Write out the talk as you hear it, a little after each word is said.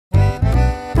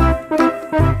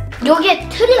여기에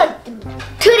트리가 있답니다.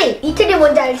 트리! 이 트리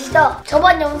뭔지 아시죠?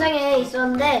 저번 영상에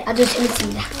있었는데 아주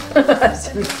재밌습니다.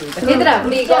 재밌습니다. 얘들아,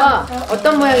 우리 이거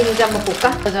어떤 모양인지 한번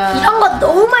볼까? 짜잔. 이런 거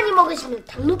너무 많이 먹으시면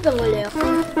당뇨병 걸려요.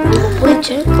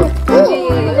 뭐랬지?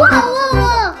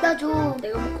 우와! 나 줘.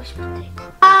 내가 먹고 싶은데.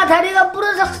 아, 다리가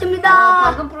부러졌습니다.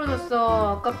 방금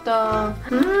부러졌어. 아깝다.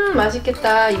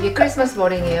 맛있겠다. 이게 크리스마스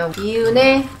머랭이에요.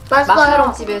 이윤의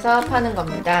마카롱 집에서 파는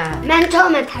겁니다. 맨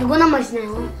처음에 달고나 맛이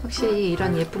나요. 확실히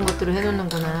이런 예쁜 것들을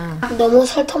해놓는구나. 너무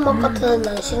설탕 맛 같은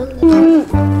난 싫은데.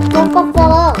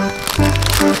 아빠.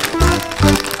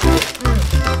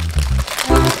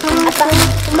 아빠,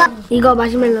 엄마. 이거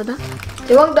마시멜로다.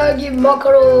 대왕 딸기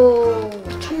마카롱.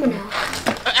 천문이야.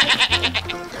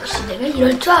 역시 내가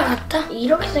이럴 줄 알았다.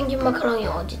 이렇게 생긴 마카롱이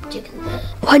어딨지 근데.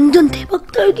 완전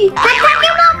대박 딸기. 나 딸기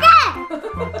먹게.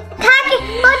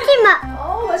 딸기 먹지 마.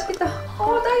 맛있겠다.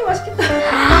 딸기 맛있겠다.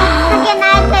 딸기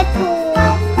나한테 줘.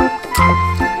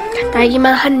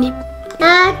 딸기만 한 입.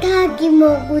 나 딸기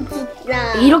먹고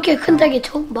싶다. 이렇게 큰 딸기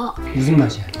처음 봐. 무슨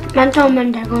맛이야? 맨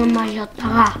처음엔 달고나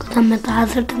맛이었다가 그 다음에 다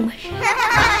설탕 맛이야.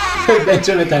 맨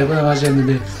처음에 달고나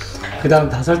맛이었는데 그 다음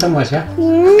다 설탕 맛이야?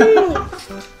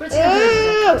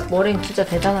 머랭 진짜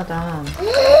대단하다.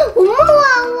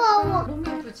 우와. 너무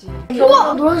예쁘지?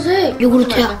 우와 노란색.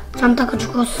 요구르트야. 산타가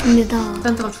죽었습니다.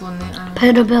 산타가 죽었네.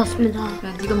 배를 배웠습니다.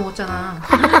 야, 네가 먹었잖아.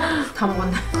 다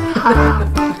먹었네.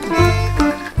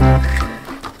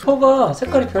 소가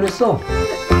색깔이 변했어.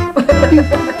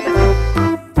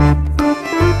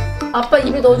 아빠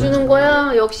입에 넣어주는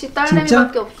거야? 역시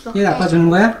딸내미밖에 없어. 얘 아빠 주는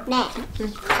거야? 네.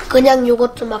 그냥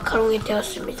요거트 마카롱이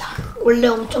되었습니다. 원래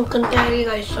엄청 큰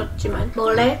딸기가 있었지만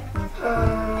먹을래?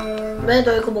 왜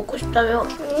너 이거 먹고 싶다며?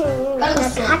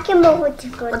 딸기 먹고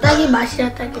싶어. 딸기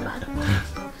맛이야 딸기 맛.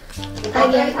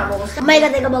 딸기 다 먹었어? 엄마 이거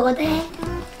내가 먹어도 돼?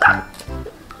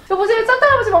 여보세요, 산타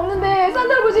할아버지 먹는데.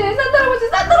 산타 할아버지.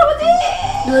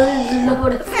 눈을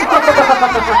눌러버렸어.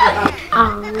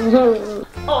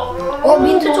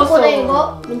 민트 초콜릿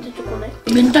이거? 민트 초콜릿?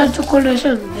 민트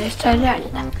초콜릿은 내 스타일이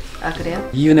아니다. 아, 그래요?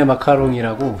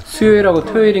 이유네마카롱이라고 수요일하고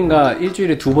토요일인가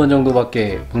일주일에 2번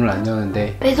정도밖에 문을 안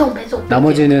여는데 배송.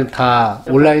 나머지는 다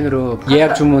온라인으로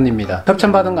예약 주문입니다.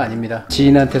 협찬받은 거 아닙니다.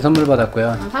 지인한테 선물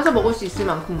받았고요. 사서 먹을 수 있을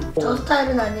만큼. 저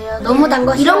스타일은 아니에요. 너무 단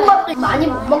거 이런 거 많이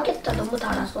못 먹겠다. 너무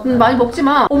달아서. 많이 먹지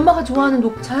마. 엄마가 좋아하는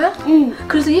녹차야? 응.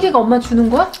 그래서 1위가 엄마 주는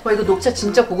거야? 와, 이거 녹차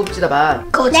진짜 고급지다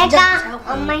맛. 그거 진짜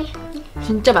엄마.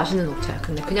 진짜 맛있는 녹차야.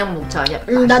 근데 그냥 녹차 아니야.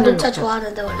 나 맛있는 녹차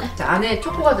좋아하는데 원래. 자, 안에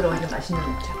초코가 들어가 있는 맛있는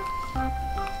녹차.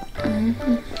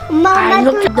 엄마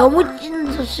녹차 너무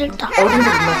진해서 싫다. 어른들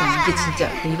입맛은 이게 진짜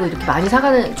이거 이렇게 많이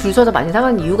사가는 줄 서서 많이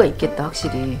사가는 이유가 있겠다.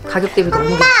 확실히 가격 대비 너무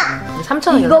괜찮아.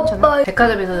 3,000원이야. 이거 3,000원. 봐요.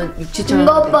 백화점에서는 6,000원.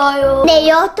 이거 봐요. 네,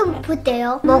 여튼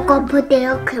보세요.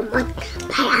 먹어보세요. 그러면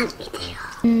바람이 돼요.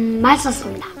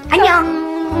 맛있었습니다.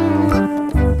 안녕.